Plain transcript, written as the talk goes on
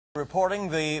Reporting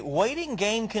the waiting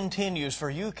game continues for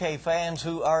UK fans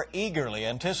who are eagerly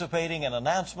anticipating an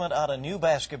announcement on a new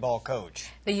basketball coach.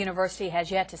 The university has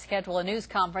yet to schedule a news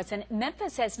conference, and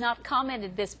Memphis has not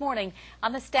commented this morning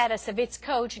on the status of its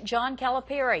coach, John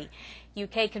Calipari.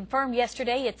 UK confirmed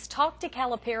yesterday it's talked to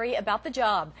Calipari about the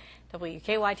job.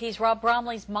 WKYT's Rob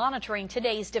Bromley's monitoring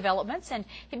today's developments, and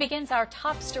he begins our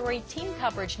top story team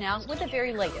coverage now with the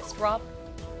very latest. Rob?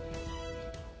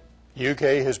 UK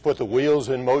has put the wheels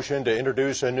in motion to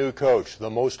introduce a new coach. The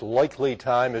most likely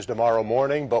time is tomorrow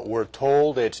morning, but we're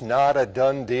told it's not a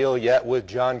done deal yet with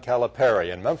John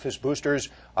Calipari, and Memphis boosters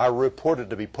are reported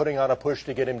to be putting on a push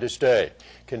to get him to stay.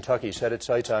 Kentucky set its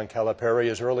sights on Calipari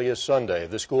as early as Sunday,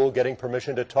 the school getting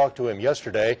permission to talk to him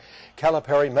yesterday.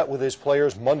 Calipari met with his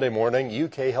players Monday morning.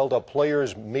 UK held a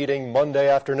players meeting Monday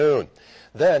afternoon.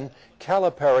 Then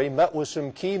Calipari met with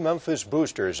some key Memphis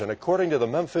boosters, and according to the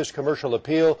Memphis Commercial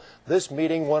Appeal, this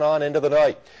meeting went on into the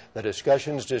night. The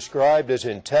discussions described as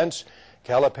intense.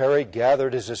 Calipari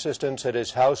gathered his assistants at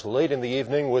his house late in the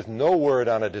evening with no word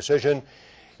on a decision.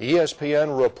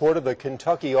 ESPN reported the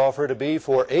Kentucky offer to be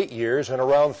for 8 years and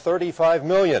around $35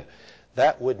 million.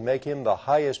 That would make him the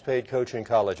highest paid coach in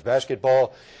college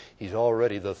basketball. He's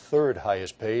already the third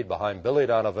highest paid behind Billy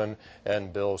Donovan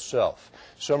and Bill Self.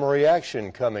 Some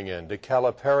reaction coming in to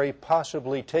Calipari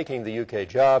possibly taking the UK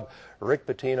job. Rick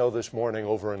Pitino this morning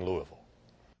over in Louisville.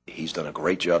 He's done a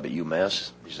great job at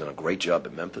UMass. He's done a great job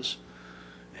at Memphis.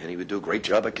 And he would do a great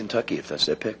job at Kentucky if that's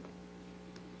their pick.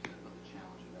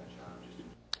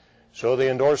 So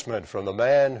the endorsement from the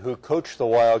man who coached the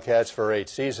Wildcats for 8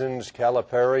 seasons.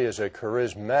 Calipari is a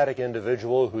charismatic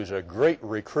individual who's a great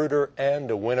recruiter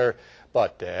and a winner.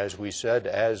 But as we said,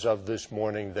 as of this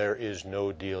morning, there is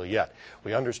no deal yet.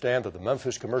 We understand that the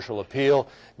Memphis Commercial Appeal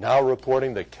now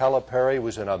reporting that Calipari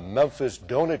was in a Memphis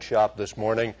donut shop this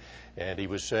morning, and he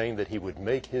was saying that he would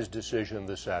make his decision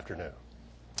this afternoon.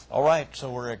 All right, so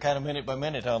we're kind of minute by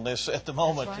minute on this at the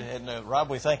moment. Right. And Rob,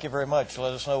 we thank you very much.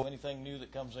 Let us know anything new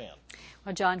that comes in.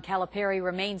 Well, John Calipari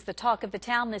remains the talk of the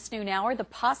town this noon hour. The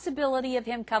possibility of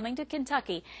him coming to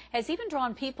Kentucky has even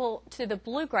drawn people to the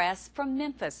Bluegrass from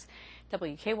Memphis.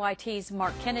 WKYT's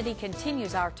Mark Kennedy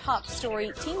continues our top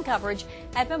story team coverage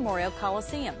at Memorial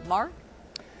Coliseum. Mark?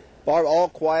 Barb, all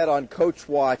quiet on Coach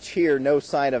Watch here. No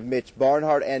sign of Mitch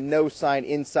Barnhart and no sign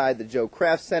inside the Joe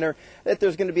Kraft Center that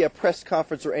there's going to be a press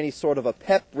conference or any sort of a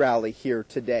pep rally here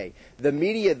today. The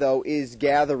media, though, is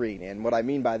gathering, and what I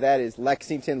mean by that is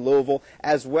Lexington, Louisville,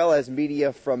 as well as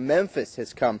media from Memphis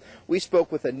has come. We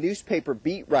spoke with a newspaper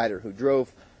beat writer who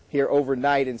drove here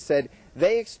overnight and said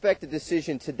they expect a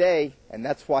decision today, and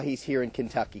that's why he's here in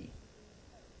Kentucky.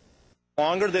 The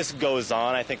longer this goes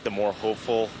on, I think the more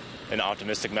hopeful and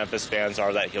optimistic Memphis fans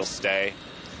are that he'll stay.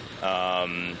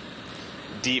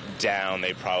 Deep down,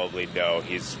 they probably know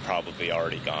he's probably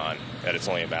already gone, that it's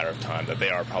only a matter of time, that they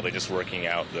are probably just working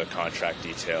out the contract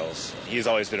details. He's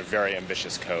always been a very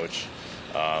ambitious coach.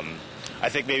 I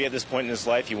think maybe at this point in his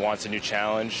life, he wants a new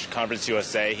challenge. Conference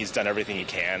USA, he's done everything he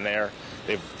can there.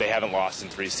 They haven't lost in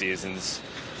 3 seasons.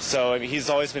 So I mean, he's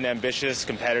always been ambitious,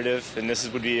 competitive, and this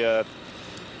would be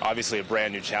obviously a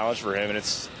brand new challenge for him, and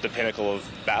it's the pinnacle of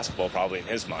basketball probably in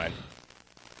his mind.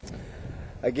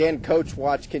 Again, Coach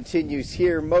Watch continues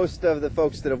here. Most of the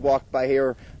folks that have walked by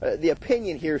here, the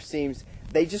opinion here seems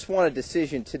they just want a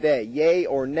decision today, yay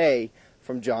or nay,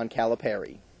 from John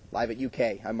Calipari. Live at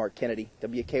UK, I'm Mark Kennedy,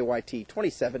 WKYT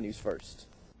 27 News First.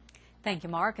 Thank you,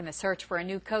 Mark. And the search for a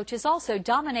new coach is also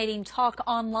dominating talk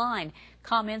online.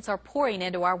 Comments are pouring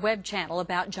into our web channel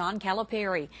about John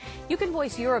Calipari. You can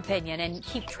voice your opinion and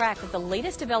keep track of the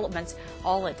latest developments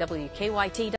all at WKYT.